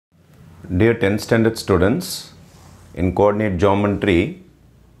Dear 10th standard students, in coordinate geometry,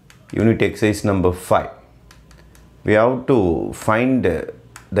 unit exercise number 5, we have to find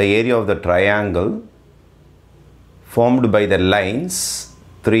the area of the triangle formed by the lines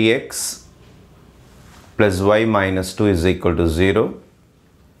 3x plus y minus 2 is equal to 0,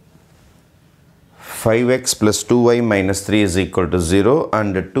 5x plus 2y minus 3 is equal to 0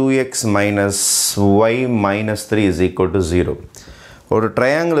 and 2x minus y minus 3 is equal to 0. ஒரு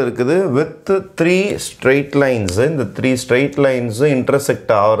triangle இருக்குது with 3 straight lines. இந்த 3 straight lines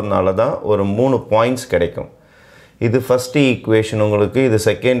intersect ஆவறனால தான் ஒரு 3 points கிடைக்கும். இது first equation உங்களுக்கு, இது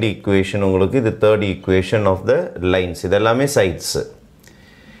second equation உங்களுக்கு, இது third equation of the lines. இதெல்லாமே sides.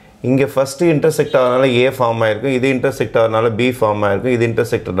 இங்க first intersect ஆவறனால A form ஆயிருக்கும், இது intersect ஆவறனால B form ஆயிருக்கும், இது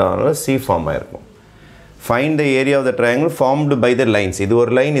intersect ஆவறனால C form ஆயிருக்கும். Find the area of the triangle formed by the lines. இது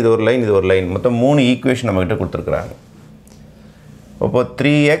ஒரு line, இது ஒரு line, இது ஒரு line. மொத்தம் 3 equation நம்மகிட்ட கொடுத்திருக்காங்க. அப்போ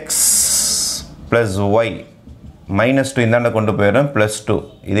 3x plus y minus 2 இந்தாண்ட கொண்டு போயிடும் plus 2.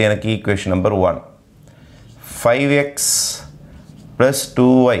 இது எனக்கு equation number 1. 5x plus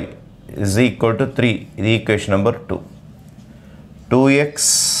 2y is equal to 3. இது equation number 2. 2x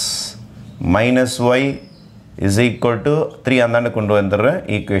minus y is equal to 3 அந்தாண்ட கொண்டு வந்துடுறேன்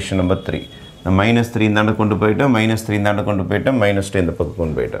equation number 3. minus 3 இந்தாண்ட கொண்டு போயிட்டேன், minus 3 இந்தாண்ட கொண்டு போயிட்டேன், minus 2 இந்த பக்கம்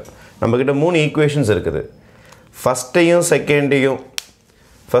கொண்டு போயிட்டேன். நம்மகிட்ட 3 equations இருக்குது. ஃபஸ்ட்டையும்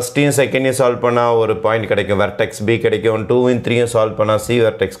செகண்டையும் சால்வ் பண்ணால் ஒரு பாயிண்ட் கிடைக்கும், வெர்டெக்ஸ் B கிடைக்கும். 2 3 சால்வ் பண்ணால் C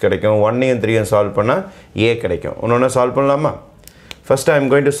வெர்டெக்ஸ் கிடைக்கும். 1 3 சால்வ் பண்ணால் A கிடைக்கும். ஒன்று சால்வ் பண்ணலாமா? First I am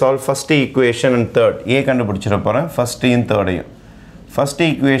going to solve first equation and third. A கண்டுபிடிச்சிட போகிறேன், ஃபஸ்ட்டையும் தேர்டையும். ஃபஸ்ட்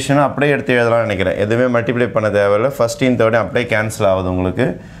ஈக்குவேஷனை அப்படியே எடுத்து எழுதலாம்னு நினைக்கிறேன். எதுவுமே மல்டிப்ளை பண்ண தேவையில்லை. ஃபஸ்ட்டையும் தேர்டையும் அப்படியே கேன்சல் ஆகுது உங்களுக்கு.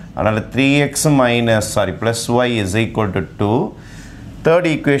 அதனால் 3x plus y is equal to 2. Third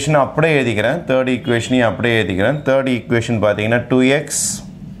ஈக்குவேஷனை அப்படியே எழுதிக்கிறேன். தேர்ட் ஈக்குவேஷனையும் அப்படியே எழுதிக்கிறேன். தேர்ட் ஈக்குவேஷன் பார்த்தீங்கன்னா 2x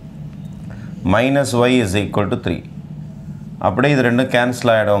minus y is equal to 3. அப்படியே இது ரெண்டும்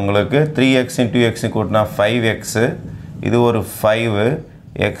கேன்சல் ஆகிடும் உங்களுக்கு. 3x into 2x கூட்டினா 5x, இது ஒரு 5,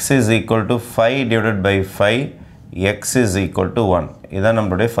 x is equal to 5 divided by 5, x is equal to 1. இதுதான்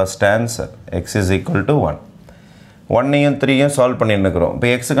நம்மளுடைய first answer. x is equal to 1. 1ஐயும் 3ஐயும் solve பண்ணிருக்கிறோம். இப்போ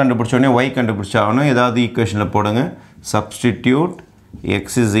x கண்டுபிடிச்சோடனே y கண்டுபிடிச்சாகணும். ஏதாவது ஈக்குவேஷனில் போடுங்க. Substitute x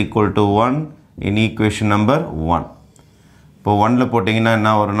is equal to 1 in equation number 1. இப்போ 1ல போட்டிங்கன்னா என்ன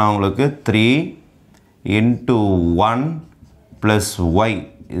வரும்னா உங்களுக்கு 3 into 1 plus y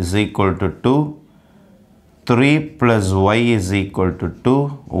is equal to 2, 3 plus y is equal to 2,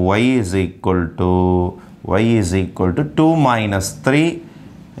 y is equal to 2 minus 3.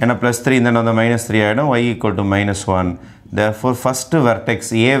 ஏன்னா plus 3 இந்த வந்து minus 3 ஆகிடும். y equal to minus 1. Therefore first vertex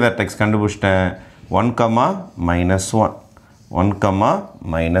A vertex கண்டுபிடிச்சிட்டேன். 1, minus 1. 1,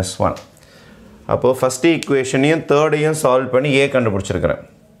 minus 1. அப்போது ஃபஸ்ட் ஈக்குவேஷனையும் தேர்டையும் சால்வ் பண்ணி A கண்டுபிடிச்சிருக்கிறேன்.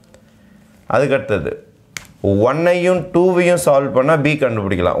 அதுக்கடுத்தது 1ஐயும் 2வையும் solve பண்ணால் B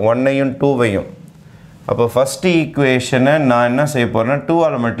கண்டுபிடிக்கலாம். 1ஐயும் 2வையும். அப்போ ஃபஸ்ட் ஈக்குவேஷனை நான் என்ன செய்ய போகிறேன்னா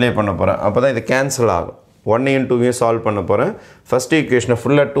 2ஆல் மல்டிப்ளை பண்ண போகிறேன். அப்போ தான் இது கேன்சல் ஆகும். 1ஐயும் 2வையும் சால்வ் பண்ண போகிறேன். ஃபஸ்ட் ஈக்குவேஷனை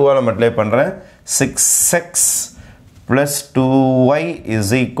ஃபுல்லாக 2ஆல் மல்டிப்ளை பண்ணுறேன். 6x plus 2y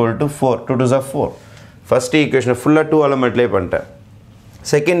is equal to 4. 2 2s are 4. First ஈக்குவேஷனை ஃபுல்லாக 2ஆல் மல்டிப்ளை பண்ணிட்டேன்.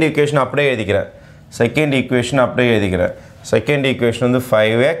 செகண்ட் ஈக்குவேஷன் அப்படியே எழுதிக்கிறேன். செகண்ட் ஈக்குவேஷன் வந்து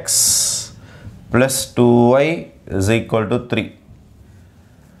 5x plus 2y is equal to 3.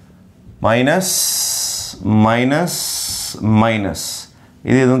 Minus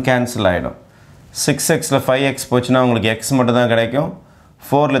இது எதுவும் கேன்சல் ஆகிடும். 6xல 5x போச்சுன்னா உங்களுக்கு x மட்டும் தான் கிடைக்கும்.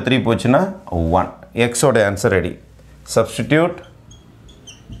 4ல் 3 போச்சுன்னா 1. xோட answer ready. Substitute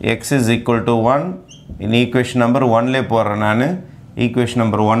x is equal to 1 in equation number 1லே போடுறேன். நான் ஈக்குவேஷன்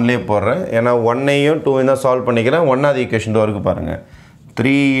நம்பர் 1லே போடுறேன். ஏன்னா 1ஐயும் 2ஐயும் தான் சால்வ் பண்ணிக்கிறேன். 1ஆவது ஈக்குவேஷன் வரைக்கும் பாருங்கள்.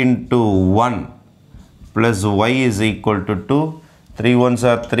 3 into 1 plus y is equal to 2. 3 1s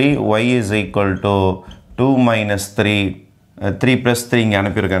are 3. y is equal to 2 minus 3. 3 plus 3 இங்கே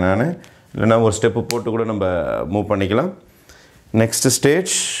அனுப்பியிருக்கேன் நான். இல்லைனா ஒரு ஸ்டெப்பு போட்டு கூட நம்ம மூவ் பண்ணிக்கலாம். நெக்ஸ்ட்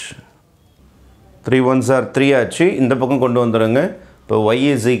ஸ்டேஜ் 3 1s are 3 ஆச்சு. இந்த பக்கம் கொண்டு வந்துடுங்க. இப்போ y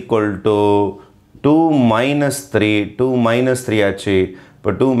is equal to 2 minus 3 ஆச்சு. இப்போ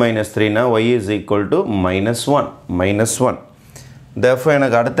 2 minus 3னா y is equal to minus 1. Therefore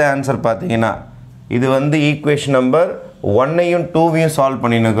எனக்கு அடுத்த ஆன்சர் பார்த்தீங்கன்னா இது வந்து ஈக்குவேஷன் நம்பர் 1ஐயும் 2வையும் சால்வ்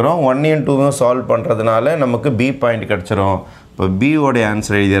பண்ணினுக்கிறோம். 1ஐயும் 2வையும் சால்வ் பண்ணுறதுனால நமக்கு B பாயிண்ட் கிடச்சிரும். இப்போ B-ஓட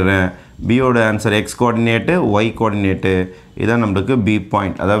answer எழுதிடுறேன். B-ஓட answer x coordinate, y coordinate. இதான் நம்மளுக்கு B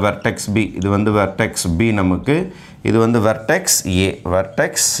பாயிண்ட், அதாவது வெர்டெக்ஸ் B. இது வந்து வெர்டெக்ஸ் B நமக்கு. இது வந்து vertex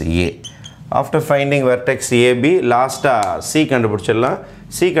A. After finding vertex AB லாஸ்ட்டாக C கண்டுபிடிச்சிடலாம்.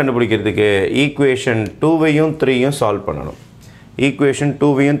 C கண்டுபிடிக்கிறதுக்கு ஈக்குவேஷன் 2வையும் 3யும் சால்வ் பண்ணணும். ஈக்குவேஷன்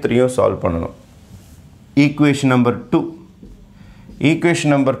 2வையும் 3யும் சால்வ் பண்ணணும். Equation number 2.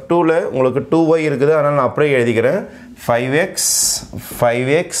 ஈக்குவேஷன் நம்பர் 2ல உங்களுக்கு 2y இருக்குது, அதனால் நான் அப்படியே எழுதிக்கிறேன்.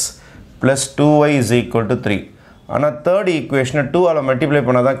 5x plus 2y is equal to 3. ஆனால் தேர்ட் ஈக்குவேஷனை 2ஆல் மல்டிப்ளை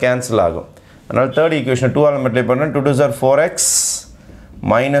பண்ணால் தான் கேன்சல் ஆகும். அதனால் தேர்ட் ஈக்குவேஷனை 2ஆல் மல்டிப்ளை பண்ணால் 2 2s are 4x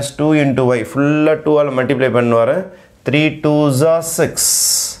minus 2 into y ஃபுல்லாக 2ஆல் மல்டிப்ளை பண்ணுவார். 3 2s are 6.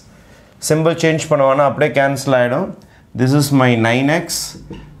 சிம்பிள் சேஞ்ச் பண்ணுவானா அப்படியே கேன்சல் ஆகிடும். This is my 9x.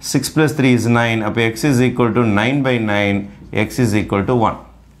 6 plus 3 is 9. அப்போ x is equal to 9 by 9. X is equal to 1.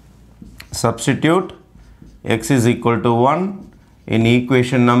 Substitute x is equal to 1 in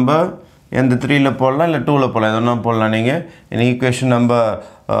equation number எந்த 3ல போடலாம் இல்லை 2ல போடலாம், எதனா போடலாம் நீங்கள். in equation number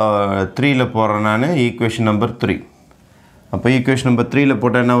 3ல போடுறேன் நான், equation number 3. அப்போ equation number 3ல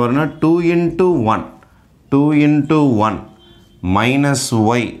போட்டால் என்ன வரும்னா 2 into 1 2 into 1 minus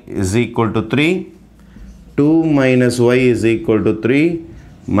y is equal to 3. 2 minus y is equal to 3.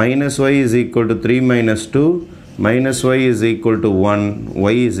 Minus y is equal to 3 minus 2. Minus y is equal to 1.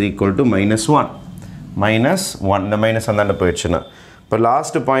 Y is equal to minus 1. Minus 1. இந்த minus அந்தாண்ட போயிடுச்சுன்னா இப்போ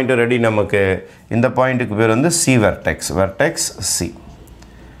last point ready. நமக்கு இந்த பாயிண்ட்டுக்கு பேர் வந்து C vertex. Vertex C.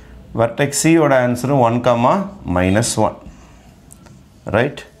 Vertex C ஓட ஆன்சரும் 1, -1.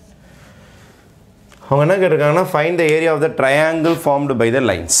 ரைட். அவங்க என்ன கேட்டிருக்காங்கன்னா find the area of the triangle formed by the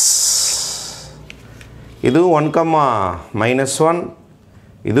lines. இதுவும் 1, -1,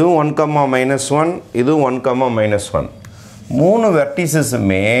 இதுவும் 1, -1, இதுவும் 1, -1. மூணு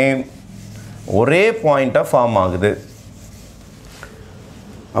வெர்டிசஸுமே ஒரே பாயிண்ட்டாக ஃபார்ம் ஆகுது.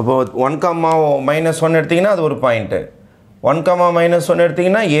 அப்போது 1, -1 எடுத்திங்கன்னா அது ஒரு பாயிண்ட்டு. 1, -1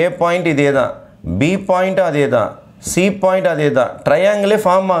 எடுத்திங்கன்னா A பாயிண்ட் இதே தான், B பாயிண்ட் அதே தான், C பாயிண்ட் அதே தான். ட்ரையாங்கிளே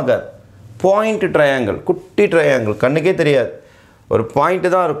ஃபார்ம் ஆகாது. பாயிண்ட் ட்ரையாங்கிள், குட்டி ட்ரையாங்கிள், கண்ணுக்கே தெரியாது, ஒரு பாயிண்ட்டு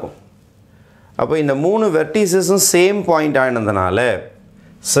தான் இருக்கும். அப்போ இந்த மூணு வெர்டிசஸும் சேம் பாயிண்ட் ஆனதுனால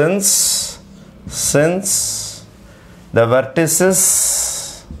since the vertices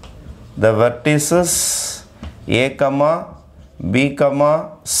A, B,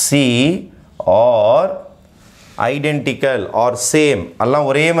 C are identical or same, எல்லாம்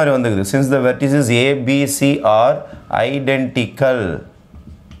ஒரே மாதிரி வந்துக்குது. since the vertices A, B, C are identical,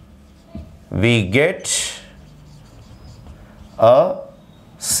 we get a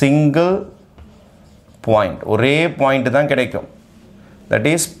single point. ஒரே பாயிண்ட் தான் கிடைக்கும். that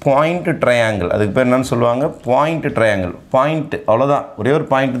is point triangle. அதுக்கு பேர் என்னன்னு சொல்லுவாங்க, point triangle. பாயிண்ட் அவ்வளோதான், ஒரே ஒரு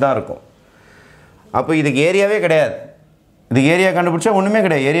பாயிண்ட் தான் இருக்கும். அப்போ இதுக்கு ஏரியாவே கிடையாது. இதுக்கு ஏரியா கண்டுபிடிச்சா ஒன்றுமே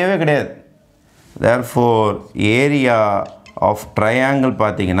கிடையாது, ஏரியாவே கிடையாது. therefore ஏரியா ஆஃப் ட்ரையாங்கிள்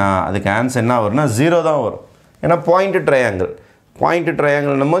பார்த்தீங்கன்னா அதுக்கு ஆன்சர் என்ன வரும்னா 0 தான் வரும். ஏன்னா பாயிண்ட்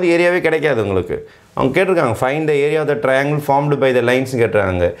ட்ரையாங்கிள்னும் போது ஏரியாவே கிடைக்காது உங்களுக்கு. அவங்க கேட்டிருக்காங்க find the area of the triangle formed by the lines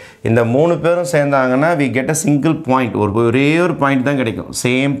கேட்டுறாங்க. இந்த மூணு பேரும் சேர்ந்தாங்கன்னா we get a single point. ஒரே ஒரு பாயிண்ட் தான் கிடைக்கும்,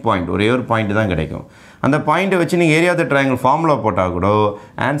 சேம் பாயிண்ட், ஒரே ஒரு பாயிண்ட் தான் கிடைக்கும். அந்த பாயிண்ட்டை வச்சு நீங்கள் area of the triangle formula போட்டால் கூட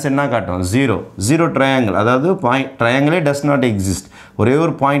ஆன்சர் என்ன காட்டும், 0 ட்ரையாங்கிள். அதாவது ட்ரையாங்கிளே டஸ் நாட் எக்ஸிஸ்ட், ஒரே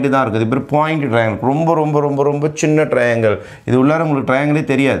ஒரு பாயிண்ட்டு தான் இருக்குது. இது பேர் பாயிண்ட் ட்ரையாங்கிள். ரொம்ப ரொம்ப ரொம்ப ரொம்ப சின்ன ட்ரையாங்கிள். இது உள்ளார உங்களுக்கு ட்ரையாங்கிளே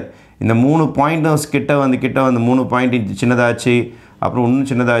தெரியாது. இந்த 3 பாயிண்ட்டும் கிட்ட வந்து 3 பாயிண்ட் சின்னதாச்சு, அப்புறம் இன்னும்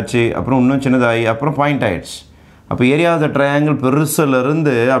சின்னதாச்சு, அப்புறம் இன்னும் சின்னதாகி அப்புறம் பாயிண்ட் ஆகிடுச்சு. அப்போ ஏரியா ஆஃப் த ட்ரையாங்கிள்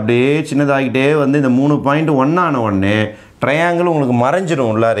பெருசிலேருந்து அப்படியே சின்னதாகிட்டே வந்து இந்த 3 பாயிண்ட் ஒன்றான உடனே ட்ரையாங்கிள் உங்களுக்கு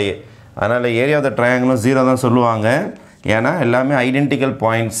மறைஞ்சிடும் உள்ளாரையே. அதனால் ஏரியா ஆஃப் த ட்ரையாங்கிளும் 0 தான் சொல்லுவாங்க. ஏன்னா எல்லாமே ஐடென்டிக்கல்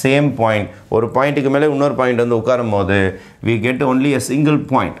பாயிண்ட், சேம் பாயிண்ட். ஒரு பாயிண்ட்டுக்கு மேலே இன்னொரு பாயிண்ட் வந்து உட்காரும் போது we get only a single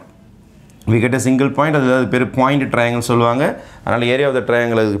point. அது பேர் பாயிண்ட் ட்ரையாங்கிள் சொல்லுவாங்க. அதனால் ஏரியா ஆஃப் த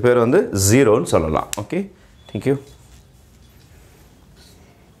ட்ரையாங்கிள் அதுக்கு பேர் வந்து 0ன்னு சொல்லலாம். Okay, thank you.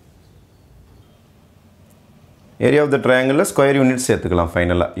 Area of the ட்ரையாங்கிளில் square units சேர்த்துக்கலாம்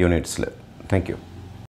ஃபைனலாக யூனிட்ஸில். தேங்க்யூ.